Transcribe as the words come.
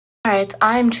Alright,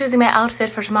 I'm choosing my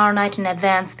outfit for tomorrow night in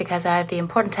advance because I have the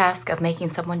important task of making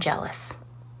someone jealous.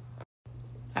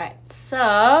 Alright, so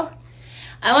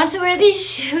I want to wear these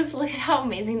shoes. Look at how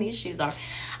amazing these shoes are.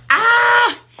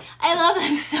 Ah! I love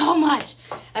them so much.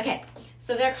 Okay,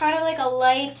 so they're kind of like a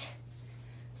light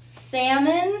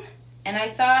salmon, and I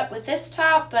thought with this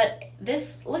top, but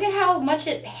this, look at how much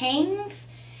it hangs,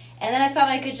 and then I thought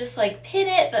I could just like pin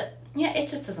it, but yeah, it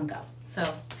just doesn't go.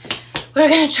 So we're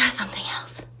gonna try something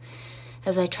else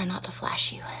as I try not to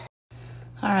flash you.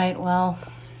 All right, well,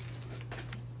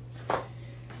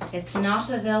 it's not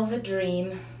a velvet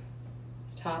dream.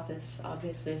 This top is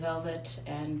obviously velvet,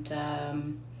 and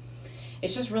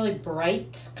it's just really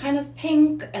bright kind of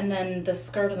pink, and then the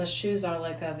skirt and the shoes are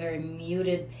like a very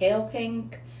muted pale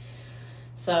pink.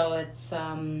 So it's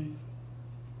a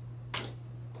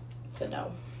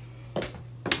no.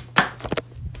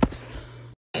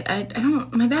 I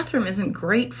don't, my bathroom isn't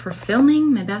great for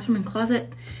filming, my bathroom and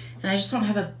closet, and I just don't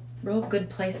have a real good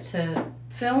place to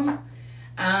film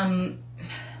my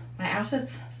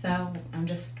outfits, so I'm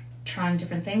just trying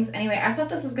different things. Anyway, I thought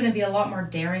this was going to be a lot more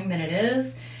daring than it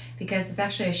is because it's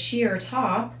actually a sheer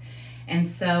top, and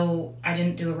so I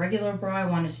didn't do a regular bra. I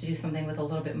wanted to do something with a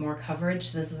little bit more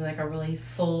coverage. This is like a really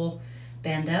full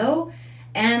bandeau.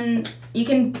 And you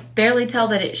can barely tell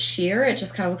that it's sheer. It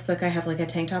just kind of looks like I have like a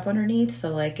tank top underneath,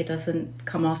 so like it doesn't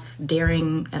come off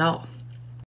daring at all.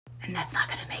 And that's not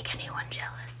gonna make anyone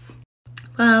jealous.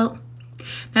 Well,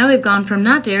 now we've gone from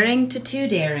not daring to too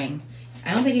daring.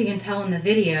 I don't think you can tell in the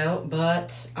video,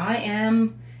 but I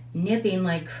am nipping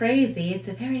like crazy. It's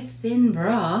a very thin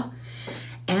bra,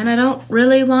 and I don't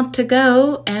really want to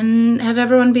go and have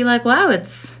everyone be like, wow,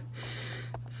 it's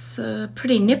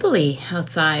pretty nipply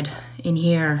outside, in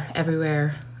here,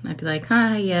 everywhere. And I'd be like,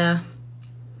 yeah.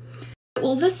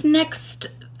 Well, this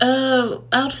next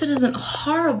outfit isn't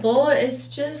horrible.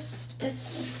 It's just,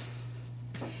 it's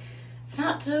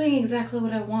not doing exactly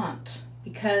what I want,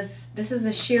 because this is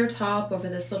a sheer top over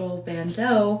this little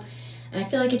bandeau, and I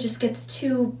feel like it just gets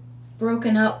too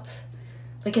broken up.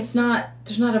 Like it's not,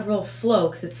 there's not a real flow,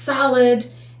 because it's solid,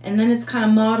 and then it's kind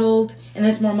of modeled, and then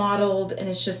it's more modeled, and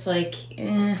it's just like,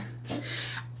 I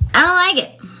don't like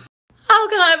it. How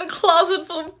can I have a closet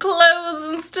full of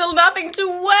clothes and still nothing to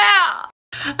wear? Oh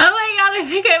my god, I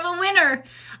think I have a winner.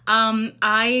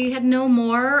 I had no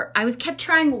more. I kept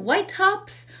trying white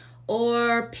tops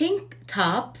or pink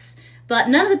tops, but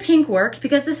none of the pink worked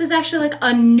because this is actually like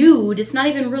a nude. It's not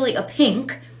even really a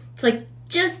pink. It's like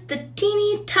just the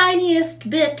teeny tiniest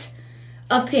bit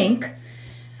of pink.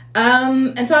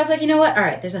 And so I was like, you know what? All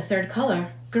right, there's a third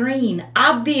color. Green,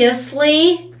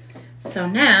 obviously. So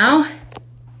now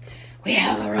we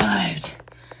have arrived.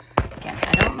 Again,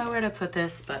 I don't know where to put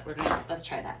this, but let's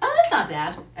try that. Oh, that's not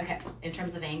bad. Okay, in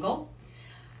terms of angle.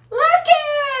 Look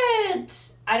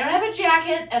it! I don't have a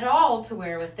jacket at all to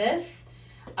wear with this.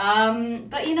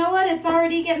 But you know what? It's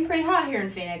already getting pretty hot here in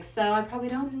Phoenix, so I probably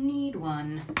don't need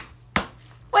one.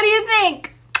 What do you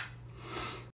think?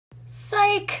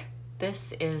 Psych!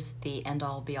 This is the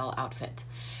end-all be-all outfit.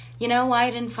 You know why I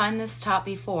didn't find this top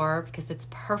before? Because it's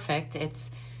perfect.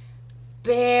 It's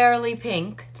barely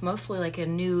pink. It's mostly like a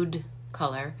nude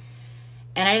color.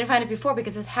 And I didn't find it before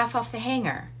because it was half off the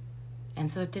hanger.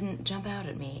 And so it didn't jump out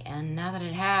at me. And now that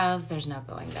it has, there's no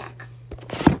going back.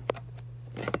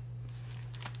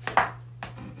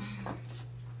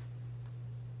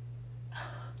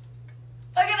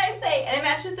 What can I say? And it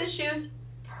matches the shoes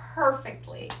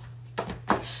perfectly.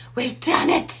 We've done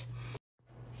it!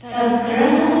 So